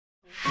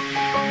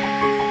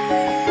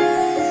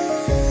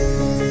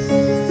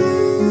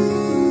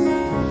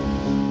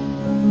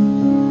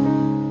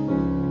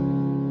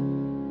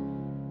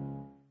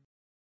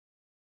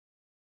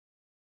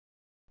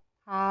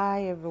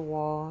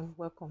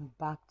welcome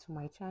back to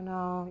my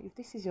channel. If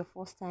this is your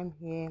first time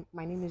here,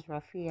 my name is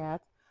Rafiat.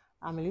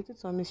 I'm a little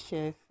tummies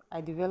chef.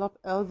 I develop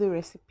healthy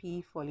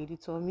recipe for little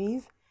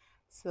tummies.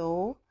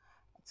 So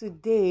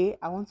today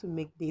I want to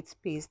make date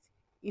paste.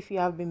 If you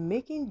have been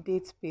making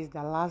date paste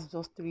that lasts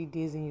just 3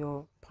 days in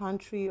your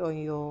pantry or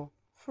in your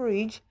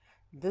fridge,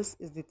 this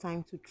is the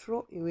time to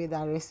throw away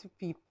that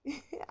recipe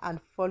and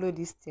follow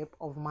this step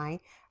of mine,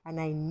 and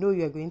I know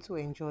you're going to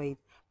enjoy it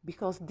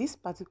because this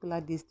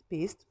particular date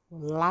paste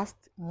will last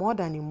more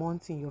than a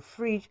month in your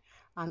fridge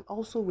and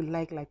also will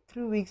like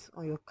 3 weeks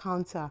on your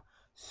counter.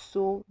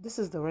 So this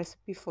is the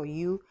recipe for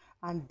you.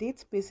 And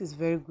date paste is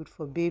very good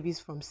for babies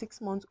from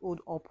 6 months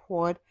old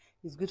upward.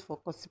 It's good for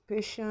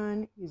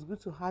constipation. It's good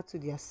to add to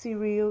their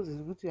cereals.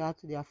 It's good to add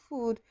to their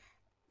food.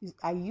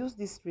 I use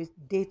this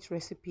date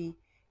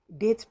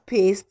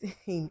paste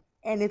in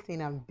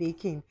anything I'm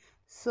baking.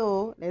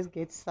 So let's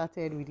get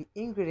started with the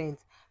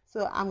ingredients.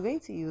 So I'm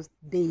going to use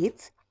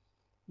date.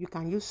 You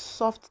can use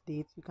soft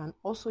date. You can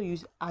also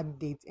use hard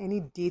date. Any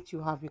date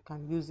you have, you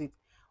can use it.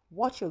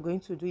 What you're going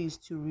to do is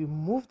to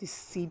remove the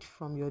seed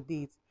from your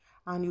date,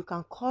 and you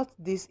can cut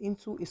this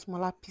into a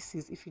smaller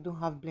pieces if you don't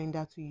have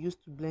blender to use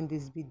to blend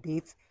this big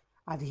dates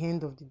at the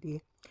end of the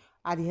day,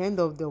 at the end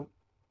of the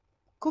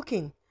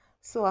cooking.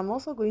 So I'm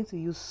also going to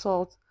use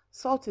salt.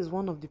 Salt is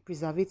one of the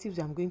preservatives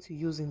I'm going to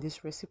use in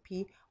this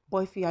recipe.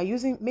 But if you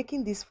are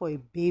making this for a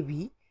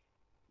baby,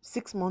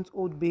 6 month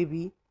old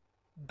baby,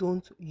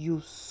 don't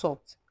use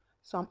salt.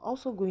 So I'm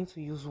also going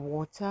to use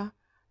water.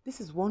 This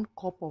is 1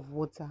 cup of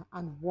water,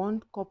 and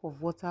 1 cup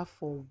of water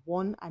for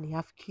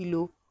 1.5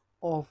 kilo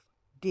of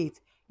date.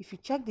 If you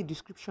check the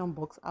description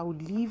box, I will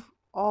leave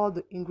all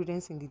the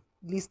ingredients in the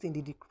list in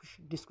the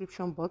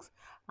description box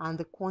and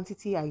the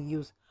quantity I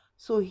use.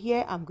 So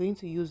here I'm going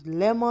to use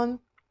lemon,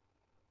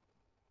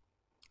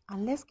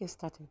 and let's get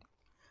started.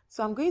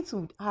 So I'm going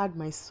to add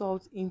my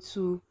salt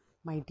into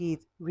my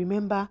date.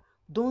 Remember,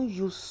 don't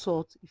use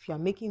salt if you are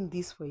making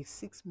this for a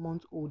 6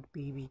 month old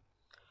baby.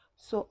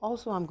 So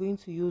also I'm going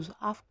to use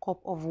half cup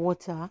of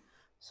water.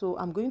 So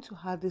I'm going to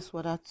add this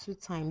water 2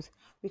 times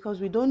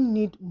because we don't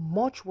need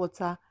much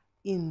water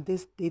in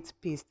this date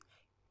paste.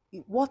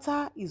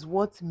 Water is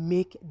what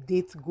make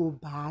dates go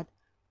bad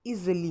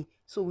easily,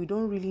 so we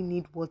don't really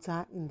need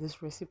water in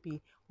this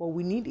recipe, but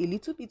we need a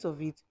little bit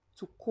of it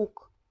to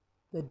cook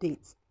the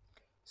dates.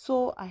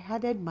 So I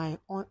added my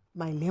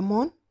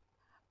lemon,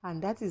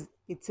 and that is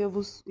a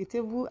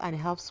table and a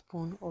half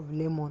spoon of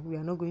lemon. We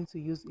are not going to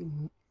use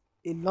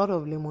a lot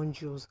of lemon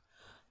juice.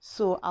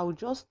 So I'll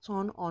just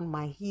turn on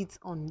my heat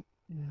on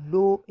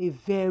low, a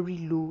very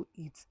low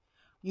heat.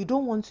 You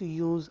don't want to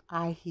use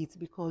high heat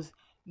because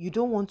you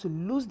don't want to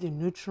lose the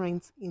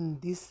nutrients in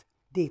this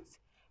date.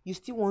 You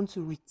still want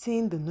to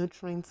retain the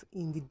nutrients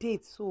in the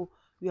date. So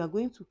we are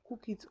going to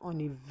cook it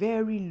on a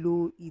very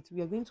low heat.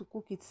 We are going to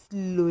cook it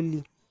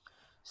slowly.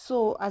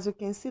 So as you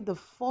can see, the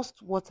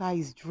first water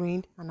is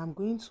drained, and I'm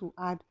going to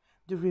add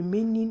the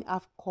remaining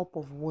half cup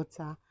of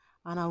water,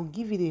 and I'll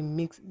give it a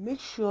mix. Make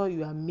sure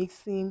you are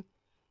mixing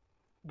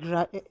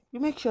it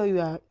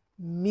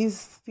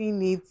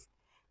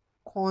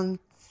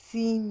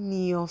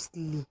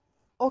continuously.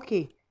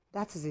 Okay,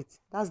 that is it.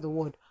 That's the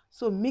word.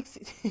 So mix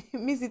it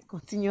mix it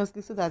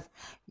continuously so that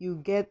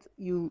you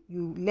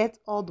let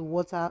all the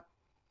water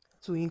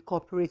to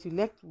incorporate, you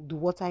let the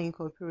water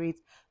incorporate.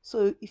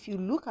 So if you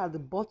look at the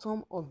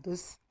bottom of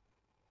this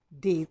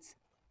date,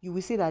 you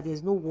will see that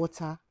there's no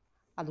water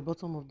at the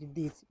bottom of the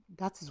date.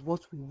 That is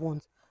what we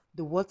want.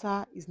 The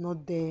water is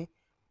not there.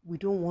 We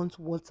don't want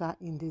water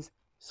in this.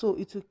 So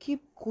it will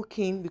keep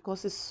cooking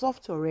because it's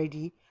soft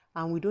already,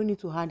 and we don't need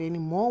to add any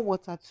more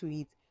water to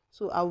it.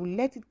 So I will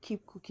let it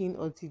keep cooking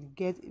until it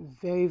gets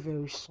very,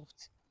 very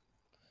soft.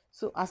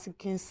 So as you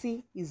can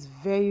see, it's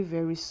very,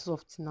 very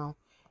soft now.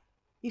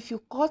 If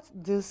you cut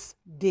this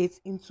date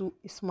into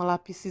smaller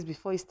pieces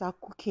before you start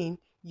cooking,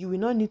 you will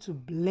not need to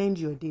blend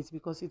your dates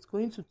because it's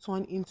going to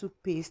turn into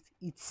paste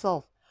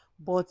itself.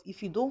 But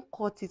if you don't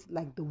cut it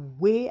like the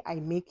way I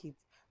make it,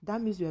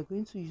 that means you are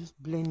going to use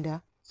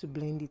blender to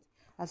blend it.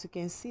 As you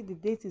can see, the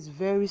date is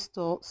very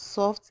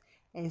soft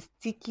and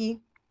sticky.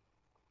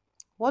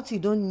 What you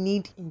don't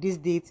need in this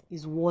date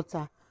is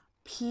water.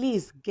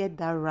 Please get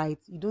that right.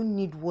 You don't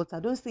need water.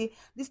 Don't say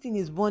this thing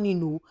is burning.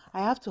 No,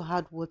 I have to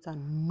add water.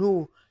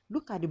 No.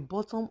 Look at the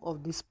bottom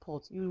of this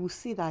pot. You will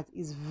see that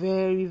it's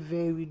very,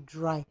 very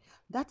dry.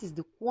 That is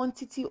the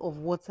quantity of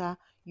water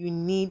you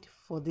need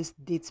for this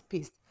date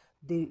paste.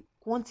 The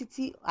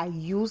quantity I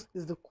use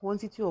is the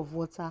quantity of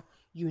water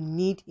you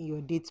need in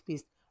your date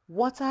paste.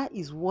 Water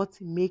is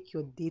what make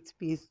your date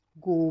paste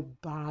go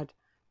bad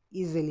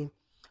easily.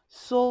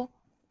 So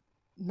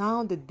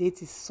now the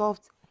date is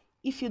soft.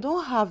 If you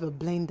don't have a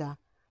blender,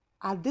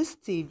 at this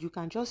stage you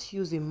can just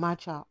use a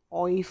matcher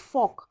or a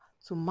fork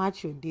to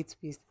match your date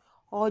paste,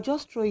 or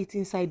just throw it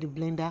inside the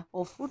blender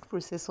or food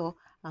processor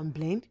and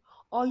blend,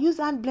 or use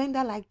hand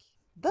blender like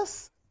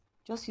this.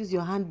 Just use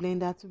your hand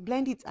blender to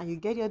blend it and you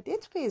get your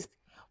date paste.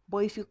 But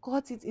if you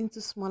cut it into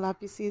smaller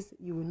pieces,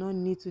 you will not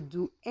need to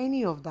do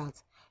any of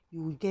that.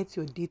 You will get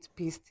your date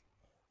paste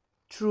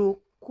through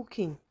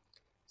cooking.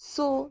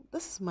 So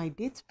this is my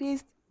date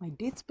paste. My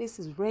date paste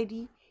is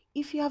ready.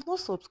 If you have not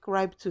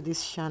subscribed to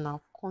this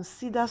channel,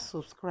 consider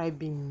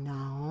subscribing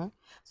now.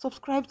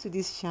 Subscribe to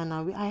this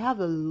channel. I have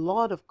a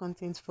lot of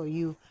content for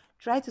you.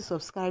 Try to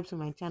subscribe to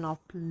my channel,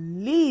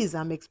 please.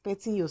 I'm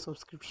expecting your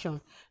subscription.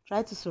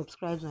 Try to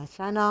subscribe to my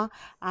channel,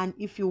 and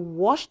if you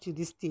watch to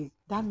this stage,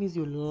 that means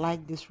you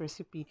like this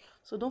recipe.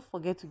 So don't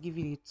forget to give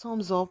it a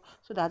thumbs up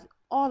so that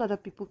all other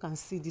people can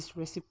see this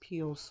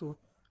recipe also.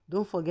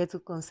 Don't forget to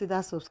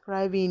consider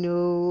subscribing.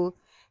 Oh,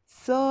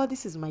 so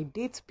this is my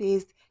date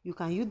paste. You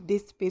can use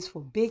date paste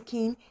for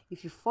baking.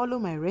 If you follow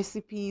my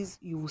recipes,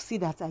 you will see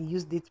that I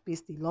use date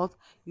paste a lot.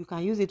 You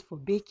can use it for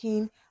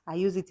baking. I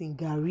use it in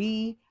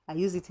gari. I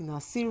use it in a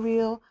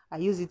cereal. I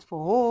use it for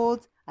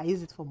oats. I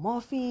use it for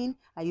muffin.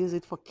 I use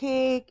it for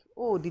cake.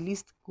 Oh, the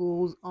list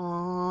goes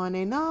on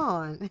and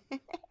on.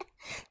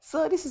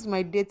 So this is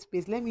my date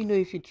paste. Let me know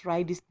if you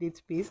try this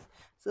date paste.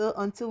 So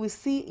until we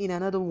see in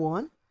another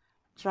one,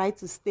 try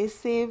to stay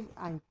safe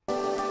and